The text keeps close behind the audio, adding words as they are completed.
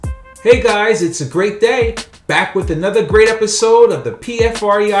Hey guys, it's a great day. Back with another great episode of the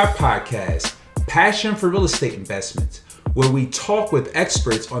PFREI podcast, Passion for Real Estate Investments, where we talk with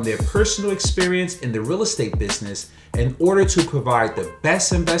experts on their personal experience in the real estate business in order to provide the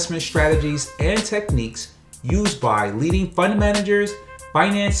best investment strategies and techniques used by leading fund managers,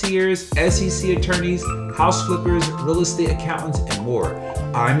 financiers, SEC attorneys, house flippers, real estate accountants, and more.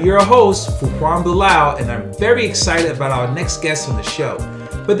 I'm your host, Fuquan Bilal, and I'm very excited about our next guest on the show.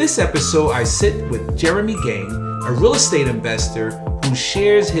 For this episode, I sit with Jeremy Geng, a real estate investor who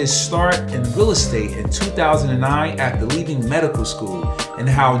shares his start in real estate in 2009 after leaving medical school and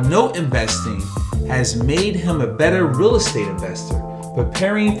how note investing has made him a better real estate investor,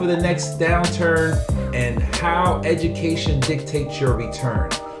 preparing for the next downturn, and how education dictates your return.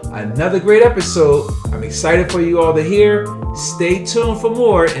 Another great episode. I'm excited for you all to hear. Stay tuned for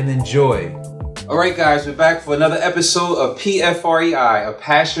more and enjoy. All right, guys, we're back for another episode of PFREI, a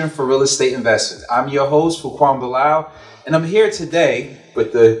passion for real estate investment. I'm your host, Fuquan Bilal, and I'm here today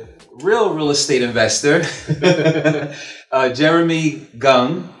with the real estate investor, Jeremy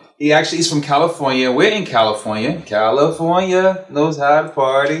Geng. He actually is from California. We're in California. California knows how to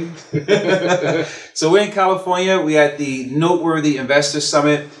party. So we're in California. We're at the Noteworthy Investor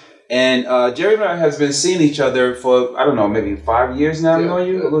Summit. And Jeremy and I have been seeing each other for, I don't know, maybe 5 years now, knowing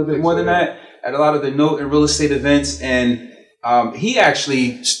you, a little bit more than that, at a lot of the note and real estate events. And he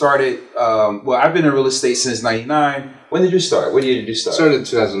actually started, I've been in real estate since 99. When did you start? What year did you start? Started in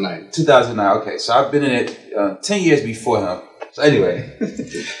 2009. 2009, okay. So I've been in it 10 years before him. So anyway,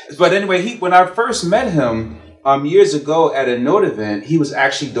 when I first met him years ago at a note event, he was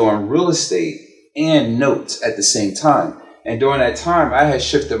actually doing real estate and notes at the same time. And during that time, I had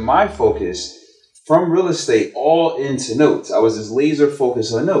shifted my focus from real estate all into notes. I was just laser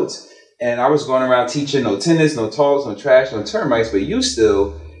focused on notes. And I was going around teaching no tenants, no talls, no trash, no termites. But your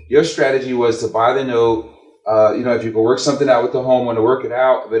strategy was to buy the note. If you could work something out with the homeowner, work it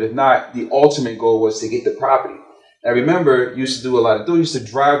out. But if not, the ultimate goal was to get the property. I remember you used to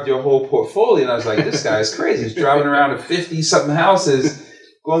drive your whole portfolio. And I was like, this guy's crazy. He's driving around to 50-something houses,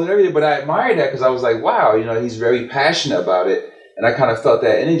 going to everything. But I admired that because I was like, wow, he's very passionate about it. And I kind of felt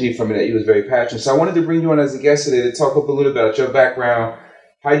that energy from it, that he was very passionate. So I wanted to bring you on as a guest today to talk a little bit about your background,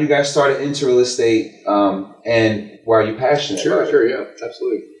 how you guys started into real estate, and why are you passionate about it? Sure, yeah,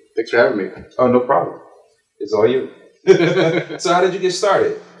 absolutely. Thanks for having me. Oh, no problem. It's all you. So how did you get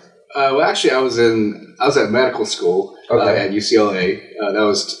started? Actually, I was at medical school at UCLA.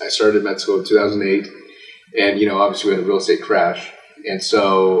 I started med school in 2008, and obviously we had a real estate crash, and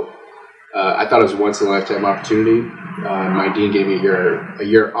so I thought it was a once in a lifetime opportunity. My dean gave me a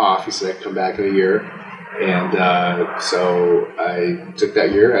year off. He said I could come back in a year, and so I took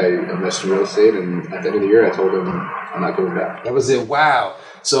that year. I invested in real estate, and at the end of the year, I told him I'm not going back. That was it. Wow.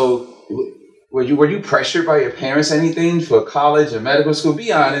 So. Were you pressured by your parents, anything, for college or medical school?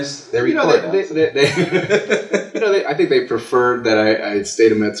 Be honest. They I think they preferred that I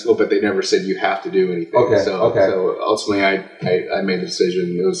stayed in med school, but they never said you have to do anything. Okay. So ultimately, I made the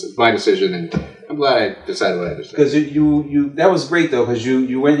decision. It was my decision, and I'm glad I decided what I decided. Because you that was great though, because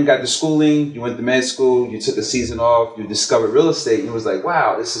you went and got the schooling, you went to med school, you took a season off, you discovered real estate, and it was like,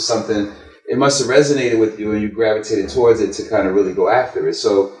 wow, this is something. It must have resonated with you, and you gravitated towards it to kind of really go after it.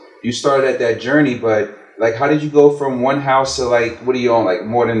 So. You started at that journey, but how did you go from one house to what do you own? I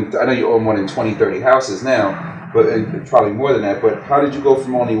know you own more than 20, 30 houses now, but and probably more than that. But how did you go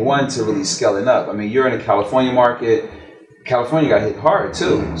from only one to really scaling up? I mean, you're in the California market. California got hit hard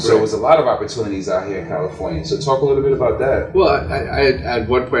too. So it was a lot of opportunities out here in California. So talk a little bit about that. Well, at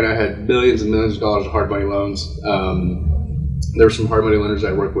one point I had millions and millions of dollars of hard money loans. There were some hard money lenders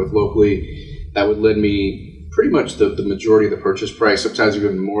I worked with locally that would lend me pretty much the majority of the purchase price, sometimes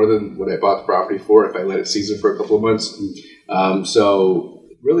even more than what I bought the property for if I let it season for a couple of months. So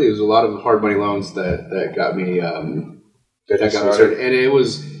really, it was a lot of hard money loans that got me started.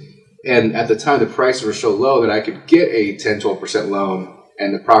 And at the time, the prices were so low that I could get a 10-12% loan,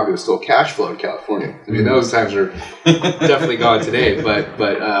 and the property was still cash flow in California. I mean, those times are definitely gone today, but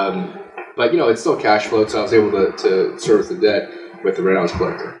it's still cash flow, so I was able to service the debt with the rent I was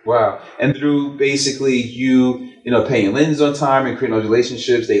collecting. Wow. And through basically you paying lenders on time and creating those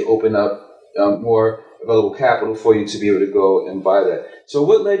relationships, they open up more available capital for you to be able to go and buy that. So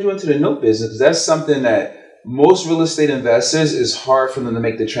what led you into the note business? Because that's something that most real estate investors, is hard for them to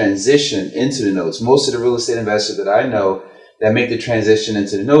make the transition into the notes. Most of the real estate investors that I know that make the transition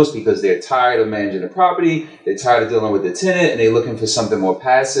into the notes because they're tired of managing the property, they're tired of dealing with the tenant, and they're looking for something more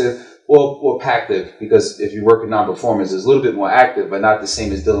passive. Or passive, because if you work with non-performers, it's a little bit more active, but not the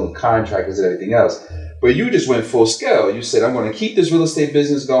same as dealing with contractors and everything else. But you just went full scale. You said, I'm going to keep this real estate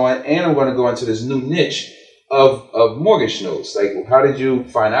business going, and I'm going to go into this new niche of mortgage notes. Like, how did you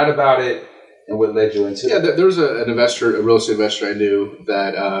find out about it, and what led you into it? Yeah, there was an investor, a real estate investor I knew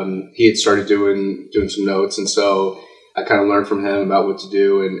that he had started doing some notes, and so I kind of learned from him about what to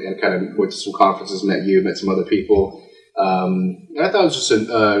do, and kind of went to some conferences, met some other people. And I thought it was just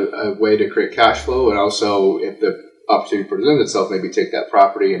a way to create cash flow, and also if the opportunity presented itself, maybe take that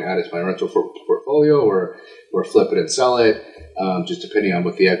property and add it to my rental portfolio, or flip it and sell it, just depending on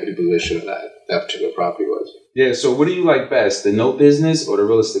what the equity position of that particular property was. Yeah, so what do you like best, the note business or the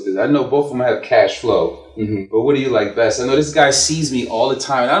real estate business? I know both of them have cash flow, but what do you like best? I know this guy sees me all the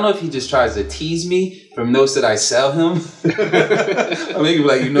time, and I don't know if he just tries to tease me from notes that I sell him. Or maybe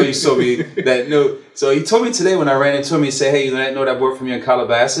like, you sold me that note. So he told me today when I ran into him, he said, hey, that note I bought from you in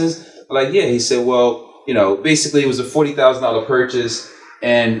Calabasas? I'm like, yeah. He said, well, basically it was a $40,000 purchase,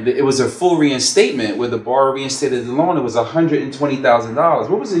 and it was a full reinstatement where the borrower reinstated the loan. It was $120,000.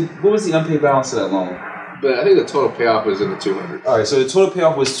 What was the unpaid balance of that loan? But I think the total payoff was in the 200. All right, so the total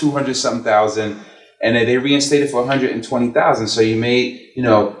payoff was 200-something thousand, and then they reinstated for 120,000. So you made,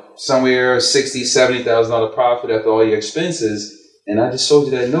 somewhere $60,000-$70,000 profit after all your expenses. And I just sold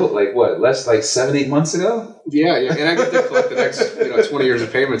you that note like 7-8 months ago? Yeah, and I get to collect the next 20 years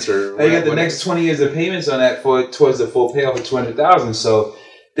of payments or whatever. I got the next 20 years of payments on that towards the full payoff of $200,000. So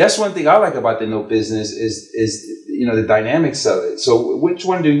that's one thing I like about the note business is the dynamics of it. So which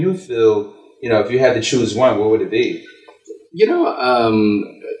one do you feel, if you had to choose one, what would it be?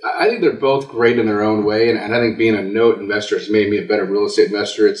 I think they're both great in their own way, and I think being a note investor has made me a better real estate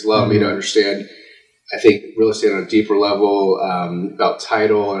investor. It's allowed me to understand, I think, real estate on a deeper level, about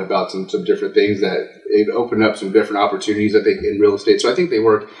title and about some different things that it opened up some different opportunities, I think, in real estate. So I think they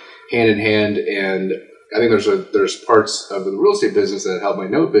work hand in hand, and I think there's parts of the real estate business that help my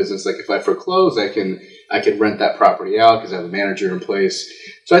note business. Like if I foreclose, I can rent that property out because I have a manager in place.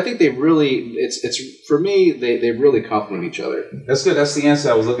 So I think they really, it's for me, they really complement each other. That's good. That's the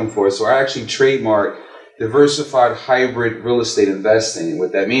answer I was looking for. So I actually trademarked diversified hybrid real estate investing.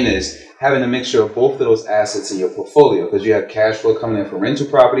 What that means is having a mixture of both of those assets in your portfolio, because you have cash flow coming in from rental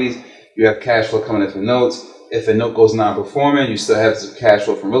properties, you have cash flow coming in from notes. If a note goes non-performing, you still have some cash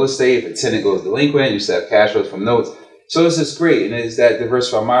flow from real estate. If a tenant goes delinquent, you still have cash flows from notes. So it's just great, and it's that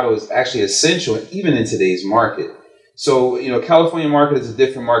diversified model is actually essential even in today's market. So, California market is a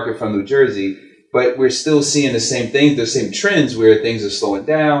different market from New Jersey, but we're still seeing the same things, the same trends where things are slowing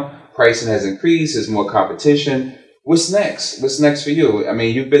down, pricing has increased, there's more competition. What's next? What's next for you? I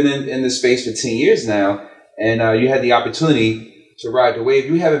mean, you've been in this space for 10 years now, and you had the opportunity to ride the wave.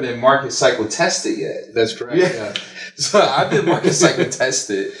 You haven't been market cycle tested yet. That's correct. Yeah. So I've been market cycle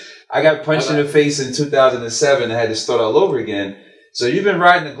tested. I got punched in the face in 2007 and had to start all over again. So you've been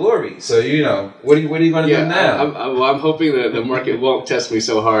riding the glory. So what are you going to do now? I'm hoping that the market won't test me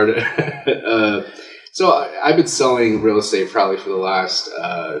so hard. So I've been selling real estate probably for the last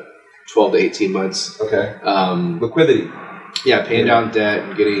 12 to 18 months. Okay. Liquidity. Yeah, paying down debt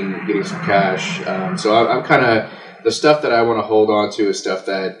and getting some cash. So I'm kind of, the stuff that I want to hold on to is stuff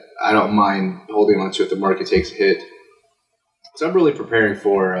that I don't mind holding on to if the market takes a hit. So I'm really preparing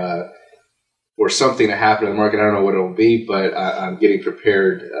for something to happen in the market. I don't know what it will be, but I'm getting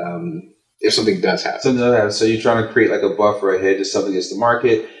prepared if something does happen. Something does happen. So you're trying to create like a buffer ahead to something against the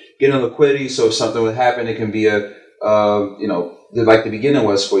market, getting liquidity. So if something would happen, it can be like the beginning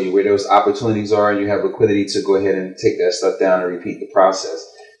was for you, where those opportunities are and you have liquidity to go ahead and take that stuff down and repeat the process.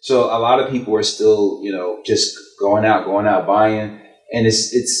 So a lot of people are still, just going out, buying. And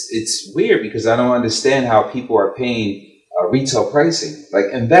it's weird because I don't understand how people are paying retail pricing. Like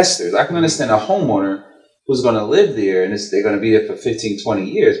investors, I can understand a homeowner who's going to live there and they're going to be there for 15, 20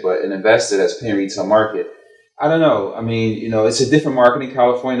 years, but an investor that's paying retail market, I don't know. I mean, it's a different market in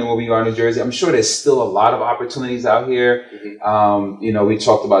California than what we are in New Jersey. I'm sure there's still a lot of opportunities out here. Mm-hmm. We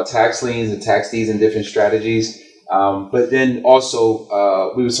talked about tax liens and tax deeds and different strategies. But then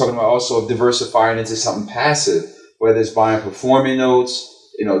also, we were talking about also diversifying into something passive, whether it's buying performing notes.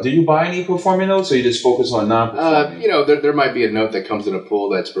 Do you buy any performing notes, or you just focus on non-performing? There might be a note that comes in a pool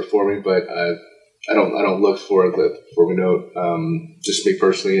that's performing, but I don't look for the performing note. Just me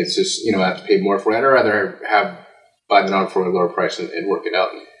personally, it's just I have to pay more for it. I'd rather buy the non-performing lower price and work it out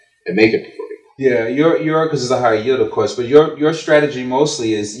and make it performing. Yeah, you're because it's a higher yield, of course. But your strategy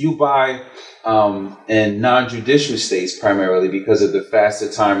mostly is you buy in non-judicial states primarily because of the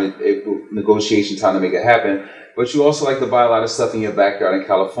faster time negotiation time to make it happen. But you also like to buy a lot of stuff in your backyard in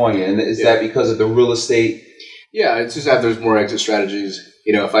California. And is that because of the real estate? Yeah, it's just that there's more exit strategies.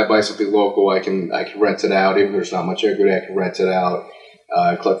 If I buy something local, I can rent it out. Even if there's not much equity, I can rent it out.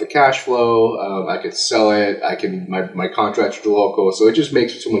 collect the cash flow. I could sell it. My contractors are local, so it just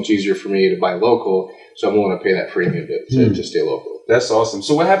makes it so much easier for me to buy local. So I'm willing to pay that premium to stay local. That's awesome.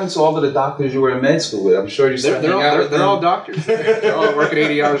 So what happened to all of the doctors you were in med school with? I'm sure you still hang out with them. They're all doctors. They're all working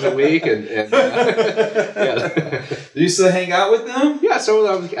 80 hours a week, and yeah. Do you still hang out with them? Yeah, some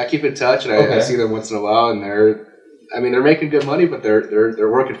of them I keep in touch, and I see them once in a while, and they're making good money, but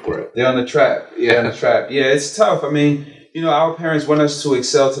they're working for it. They're on the trap. Yeah, on the trap. Yeah, it's tough. I mean, our parents want us to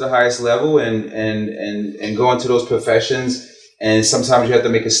excel to the highest level and go into those professions. And sometimes you have to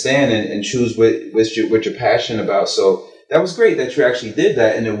make a stand and choose what you're passionate about. So that was great that you actually did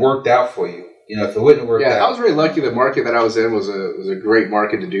that, and it worked out for you. If it wouldn't have worked out. Yeah, I was really lucky. The market that I was in was a great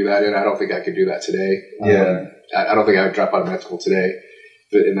market to do that in. I don't think I could do that today. Yeah. I don't think I would drop out of med school today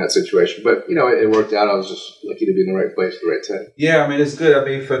in that situation. But, it worked out. I was just lucky to be in the right place at the right time. Yeah, I mean, it's good. I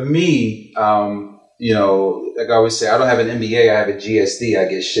mean, for me, like I always say, I don't have an MBA. I have a GSD. I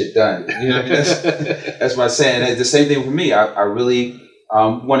get shit done. You know what I mean? That's what I'm saying. And the same thing for me. I really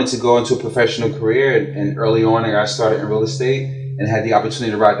wanted to go into a professional career. And early on, I started in real estate and had the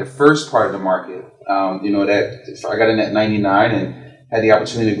opportunity to ride the first part of the market. That I got in at 99 and had the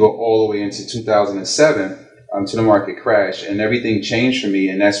opportunity to go all the way into 2007 to the market crash. And everything changed for me.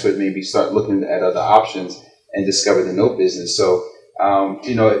 And that's what made me start looking at other options and discover the note business. So,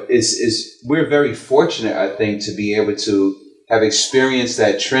 we're very fortunate, I think, to be able to have experienced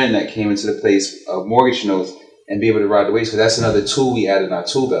that trend that came into the place of mortgage notes and be able to ride the waves, because that's another tool we added in our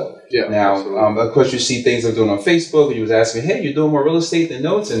tool belt. Yeah. Now, of course, you see things I'm doing on Facebook, and you was asking me, hey, you're doing more real estate than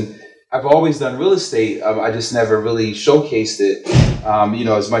notes, and I've always done real estate. I just never really showcased it,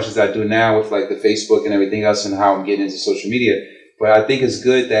 as much as I do now with like the Facebook and everything else and how I'm getting into social media. But I think it's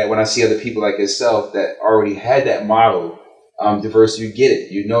good that when I see other people like yourself that already had that model, diversity, you get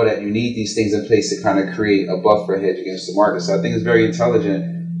it. You know that you need these things in place to kind of create a buffer hedge against the market. So I think it's very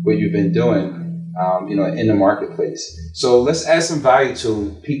intelligent what you've been doing, in the marketplace. So let's add some value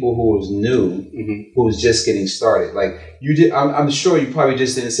to people who is new, who is just getting started. Like you did, I'm sure you probably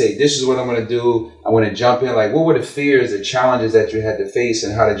just didn't say, this is what I'm going to do. I'm going to jump in. Like, what were the fears, the challenges that you had to face,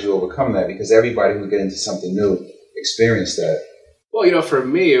 and how did you overcome that? Because everybody who get into something new experienced that. Well, for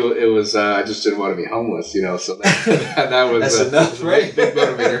me, it was I just didn't want to be homeless, so that was that's enough, right? Big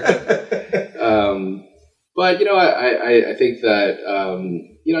motivator. But I think that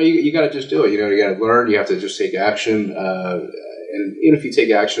you got to just do it. You got to learn. You have to just take action. And even if you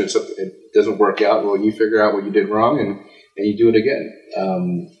take action and something it doesn't work out, well, you figure out what you did wrong and you do it again.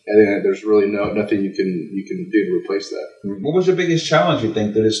 And then there's really nothing you can do to replace that. What was your biggest challenge, you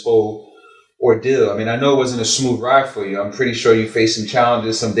think, through this whole ordeal? I mean, I know it wasn't a smooth ride for you. I'm pretty sure you faced some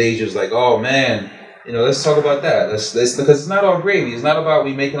challenges. Some days you was like, oh man, let's talk about that. Let's because it's not all gravy. It's not about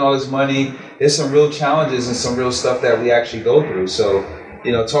we making all this money. There's some real challenges and some real stuff that we actually go through. So,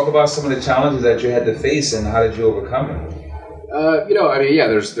 talk about some of the challenges that you had to face and how did you overcome it?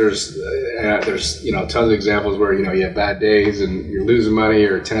 There's tons of examples where you have bad days and you're losing money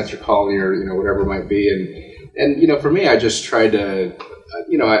or tenants are calling you or whatever it might be, and for me, I just tried to.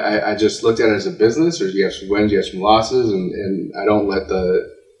 I just looked at it as a business. You have some wins, you have some losses, and I don't let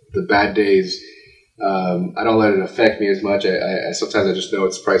the bad days, I don't let it affect me as much. I sometimes I just know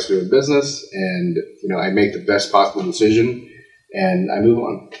it's the price of doing business, and I make the best possible decision, and I move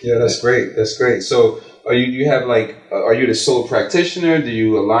on. Yeah, that's great. That's great. So, are you the sole practitioner? Do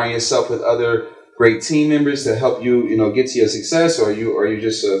you align yourself with other great team members to help you, get to your success, or are you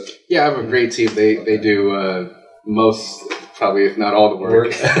just a? Yeah, I have a great team. They do most. Probably, if not all the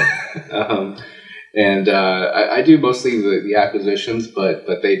work. I do mostly the acquisitions, but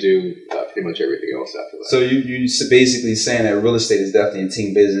they do pretty much everything else after that. So you basically saying that real estate is definitely a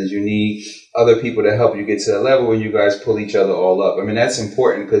team business. You need other people to help you get to that level when you guys pull each other all up. I mean, that's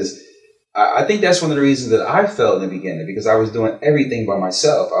important because I think that's one of the reasons that I felt in the beginning, because I was doing everything by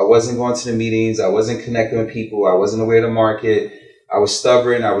myself. I wasn't going to the meetings. I wasn't connecting with people. I wasn't aware of the market. I was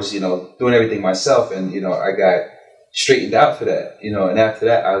stubborn. I was, doing everything myself. And, I got straightened out for that, and after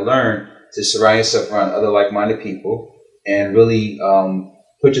that, I learned to surround yourself around other like-minded people and really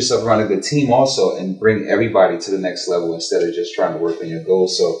put yourself around a good team also and bring everybody to the next level instead of just trying to work on your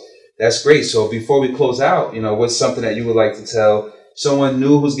goals. So that's great. So before we close out, what's something that you would like to tell someone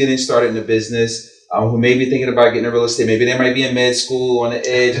new who's getting started in the business, who may be thinking about getting into real estate? Maybe they might be in med school on the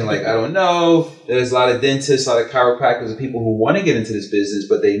edge and I don't know. There's a lot of dentists, a lot of chiropractors and people who want to get into this business,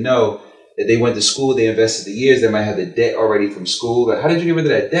 but they know that they went to school, they invested the years, they might have the debt already from school. How did you get rid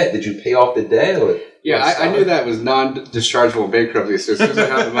of that debt? Did you pay off the debt? I knew that was non-dischargeable bankruptcy. So as soon as I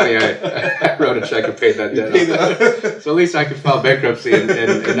had the money, I wrote a check and paid that debt off. So at least I could file bankruptcy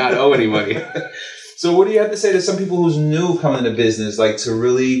and not owe any money. So what do you have to say to some people who's new coming into business, like to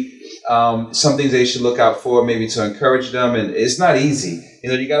really, some things they should look out for, maybe to encourage them? And it's not easy.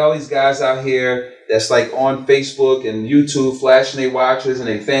 You got all these guys out here that's like on Facebook and YouTube flashing their watches and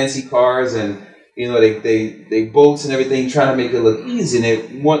their fancy cars and, they boats and everything, trying to make it look easy. And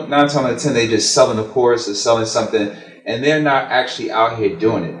they want 9 times out of 10, they just selling a course or selling something, and they're not actually out here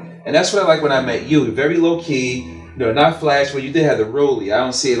doing it. And that's what I like when I met you. Very low key. Not flash, but you did have the rollie. I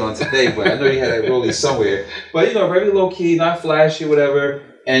don't see it on today, but I know you had that rollie somewhere. But, very low key, not flashy, whatever.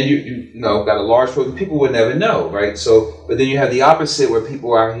 And you got a large program. People would never know, right? So, but then you have the opposite where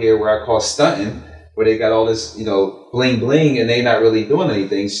people are here, where I call stunting, where they got all this, bling bling, and they're not really doing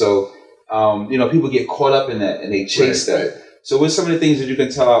anything. So, people get caught up in that and they chase that. Right. So, what's some of the things that you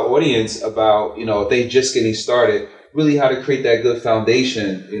can tell our audience about, if they just getting started, really how to create that good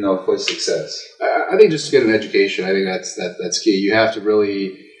foundation, for success? I think just to get an education, I think that's key. You have to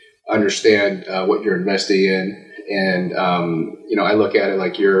really understand what you're investing in, and I look at it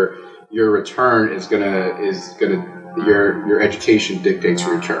like your return is gonna your education dictates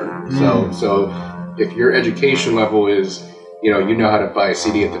your return. So if your education level is you know how to buy a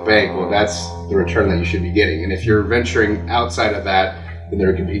CD at the bank, well, that's the return that you should be getting. And if you're venturing outside of that, then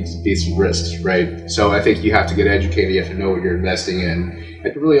there can be some risks, right? So I think you have to get educated. You have to know what you're investing in. You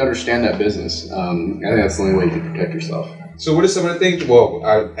have to really understand that business. I think that's the only way you can protect yourself. So what are some of the things,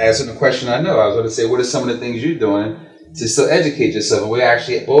 answering the question I know, I was going to say, what are some of the things you're doing to still educate yourself? And we're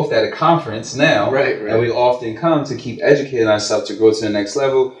actually both at a conference now. Right. And we often come to keep educating ourselves to grow to the next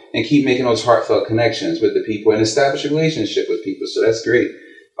level and keep making those heartfelt connections with the people and establish a relationship with people. So that's great.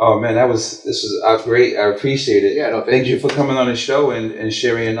 Oh man, this was great. I appreciate it. Yeah, thank you for coming on the show and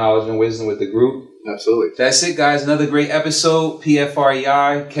sharing your knowledge and wisdom with the group. Absolutely. That's it, guys. Another great episode.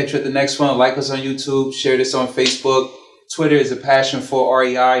 PFREI. Catch you at the next one. Like us on YouTube. Share this on Facebook. Twitter is a passion for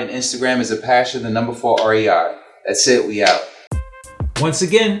REI, and Instagram is a passion, the number 4 REI. That's it. We out. Once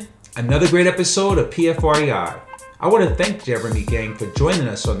again, another great episode of PFREI. I want to thank Jeremy Geng for joining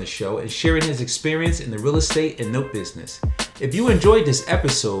us on the show and sharing his experience in the real estate and note business. If you enjoyed this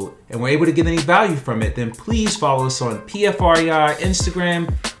episode and were able to get any value from it, then please follow us on PFREI,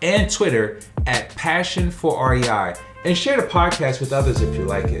 Instagram, and Twitter at Passion for REI, and share the podcast with others if you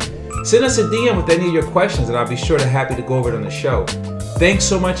like it. Send us a DM with any of your questions, and I'll be sure to happy to go over it on the show. Thanks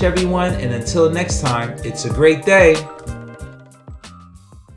so much, everyone, and until next time, it's a great day.